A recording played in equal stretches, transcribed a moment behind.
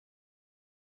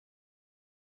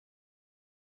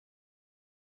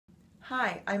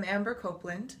Hi, I'm Amber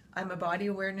Copeland. I'm a body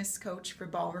awareness coach for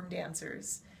ballroom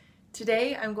dancers.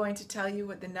 Today I'm going to tell you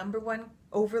what the #1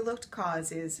 overlooked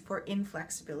cause is for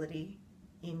inflexibility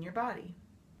in your body.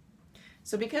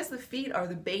 So because the feet are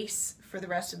the base for the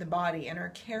rest of the body and are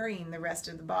carrying the rest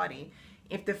of the body,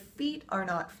 if the feet are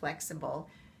not flexible,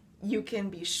 you can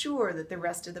be sure that the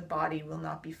rest of the body will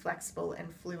not be flexible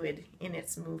and fluid in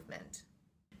its movement.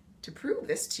 To prove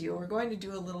this to you, we're going to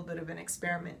do a little bit of an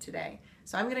experiment today.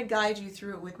 So I'm going to guide you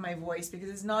through it with my voice because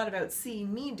it's not about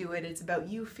seeing me do it, it's about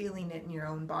you feeling it in your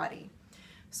own body.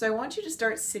 So I want you to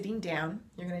start sitting down.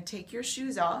 You're going to take your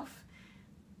shoes off,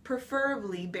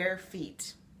 preferably bare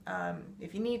feet.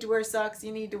 If you need to wear socks,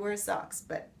 you need to wear socks,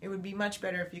 but it would be much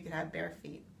better if you could have bare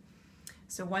feet.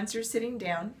 So once you're sitting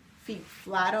down, feet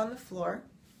flat on the floor,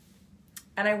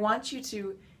 and I want you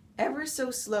to, ever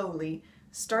so slowly,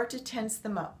 start to tense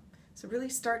them up. So really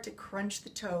start to crunch the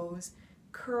toes,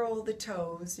 curl the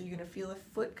toes. So you're going to feel a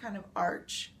foot kind of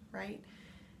arch, right?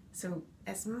 So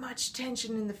as much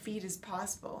tension in the feet as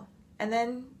possible. And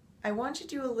then I want you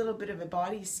to do a little bit of a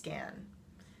body scan.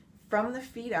 From the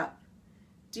feet up,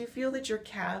 do you feel that your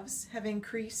calves have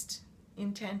increased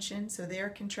in tension? So they're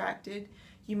contracted.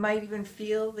 You might even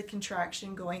feel the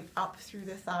contraction going up through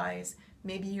the thighs,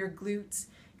 maybe your glutes.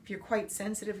 If you're quite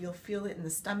sensitive, you'll feel it in the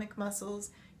stomach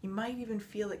muscles. You might even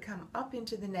feel it come up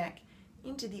into the neck,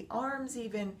 into the arms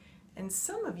even, and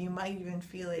some of you might even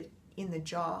feel it in the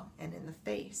jaw and in the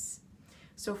face.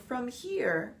 So from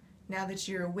here, now that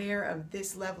you're aware of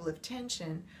this level of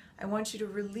tension, I want you to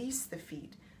release the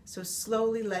feet. So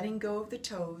slowly letting go of the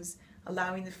toes,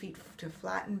 allowing the feet to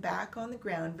flatten back on the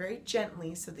ground very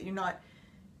gently so that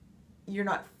you're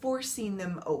not forcing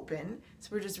them open. So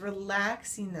we're just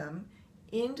relaxing them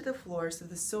into the floor so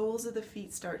the soles of the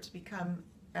feet start to become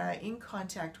in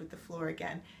contact with the floor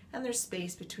again, and there's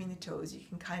space between the toes. You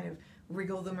can kind of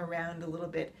wriggle them around a little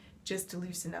bit just to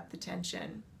loosen up the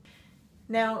tension.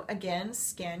 Now again,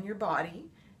 scan your body,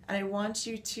 and I want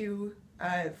you to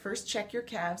first check your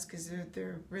calves because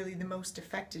they're really the most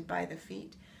affected by the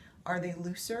feet. Are they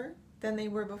looser than they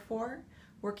were before?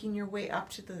 Working your way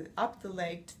up the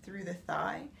leg through the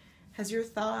thigh. Have your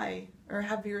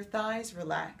thighs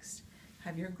relaxed?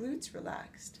 Have your glutes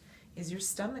relaxed? Is your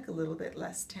stomach a little bit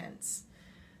less tense?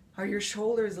 Are your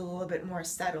shoulders a little bit more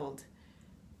settled?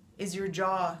 Is your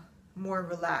jaw more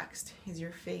relaxed? Is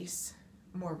your face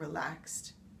more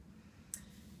relaxed?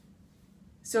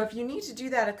 So if you need to do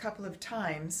that a couple of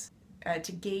times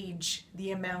to gauge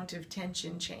the amount of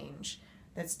tension change,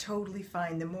 that's totally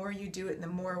fine. The more you do it and the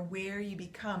more aware you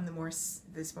become, the more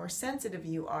sensitive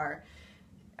you are,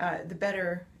 the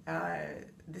better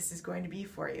this is going to be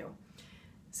for you.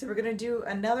 So we're going to do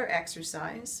another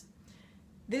exercise,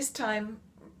 this time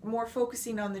more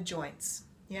focusing on the joints.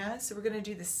 Yeah, so we're going to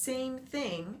do the same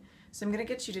thing. So I'm going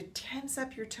to get you to tense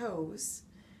up your toes,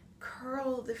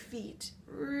 curl the feet,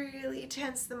 really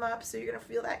tense them up. So you're going to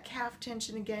feel that calf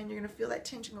tension again. You're going to feel that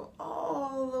tension go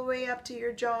all the way up to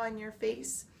your jaw and your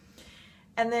face.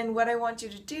 And then what I want you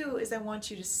to do is I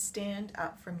want you to stand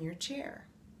up from your chair.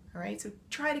 All right, so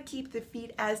try to keep the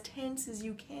feet as tense as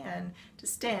you can to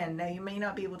stand. Now you may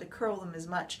not be able to curl them as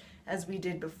much as we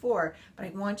did before, but I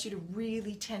want you to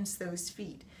really tense those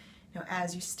feet. Now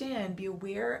as you stand, be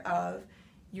aware of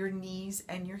your knees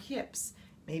and your hips,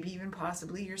 maybe even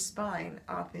possibly your spine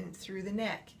up and through the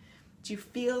neck. Do you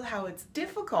feel how it's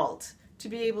difficult to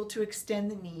be able to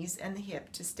extend the knees and the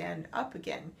hip to stand up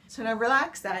again? So now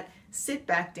relax that, sit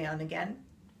back down again,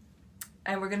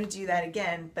 and we're going to do that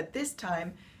again, but this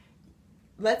time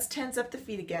let's tense up the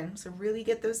feet again, so really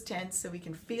get those tense so we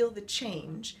can feel the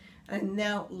change. And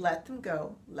now let them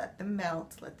go, let them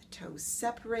melt, let the toes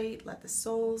separate, let the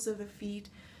soles of the feet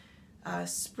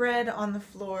spread on the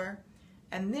floor.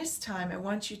 And this time I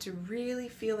want you to really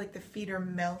feel like the feet are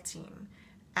melting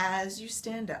as you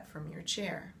stand up from your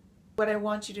chair. What I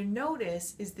want you to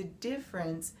notice is the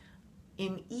difference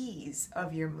in ease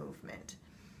of your movement.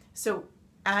 So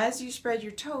as you spread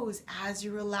your toes, as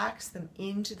you relax them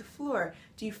into the floor,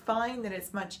 do you find that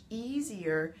it's much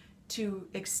easier to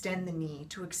extend the knee,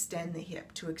 to extend the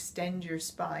hip, to extend your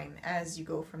spine as you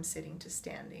go from sitting to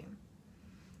standing?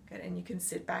 Good, and you can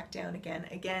sit back down again.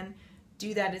 Again,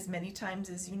 do that as many times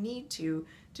as you need to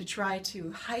try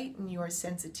to heighten your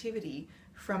sensitivity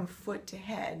from foot to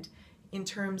head in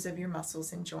terms of your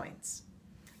muscles and joints.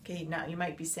 Okay, now you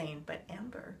might be saying, but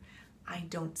Amber, I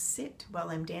don't sit while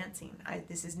I'm dancing.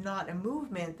 This is not a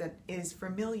movement that is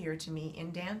familiar to me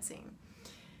in dancing.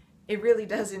 It really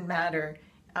doesn't matter.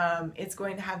 It's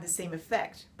going to have the same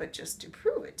effect, but just to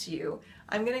prove it to you,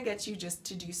 I'm going to get you just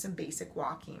to do some basic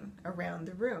walking around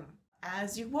the room.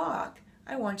 As you walk,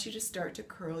 I want you to start to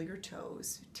curl your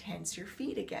toes, tense your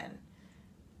feet again.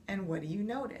 And what do you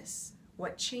notice?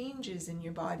 What changes in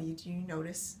your body do you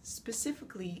notice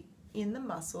specifically in the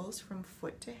muscles from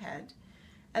foot to head,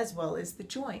 as well as the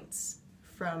joints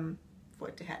from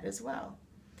foot to head as well?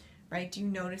 Right? Do you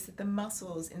notice that the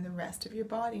muscles in the rest of your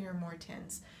body are more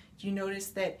tense? Do you notice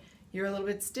that you're a little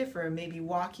bit stiffer, maybe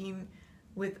walking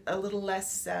with a little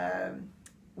less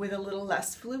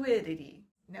fluidity?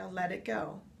 Now let it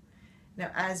go. Now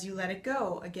as you let it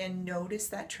go, again, notice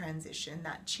that transition,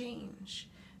 that change.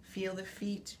 Feel the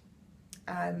feet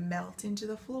melt into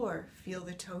the floor. Feel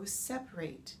the toes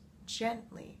separate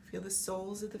gently. Feel the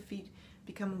soles of the feet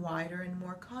become wider and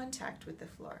more contact with the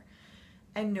floor.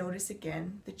 And notice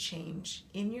again the change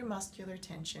in your muscular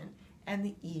tension and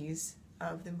the ease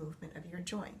of the movement of your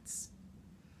joints.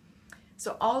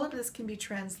 So all of this can be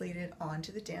translated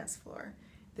onto the dance floor.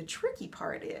 The tricky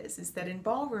part is that in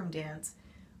ballroom dance,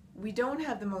 we don't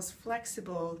have the most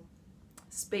flexible,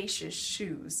 spacious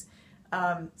shoes.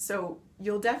 So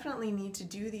you'll definitely need to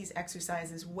do these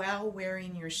exercises while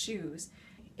wearing your shoes.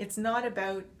 It's not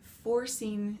about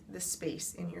forcing the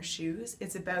space in your shoes.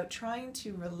 It's about trying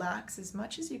to relax as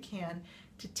much as you can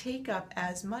to take up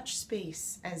as much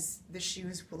space as the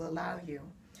shoes will allow you.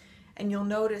 And you'll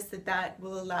notice that that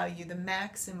will allow you the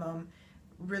maximum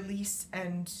release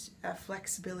and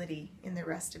flexibility in the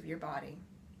rest of your body.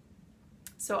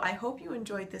 So I hope you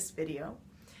enjoyed this video.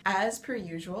 As per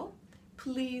usual,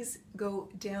 please go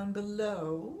down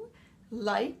below,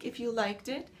 like if you liked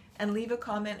it, and leave a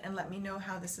comment and let me know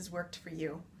how this has worked for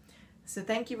you. So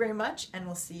thank you very much, and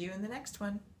we'll see you in the next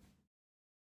one.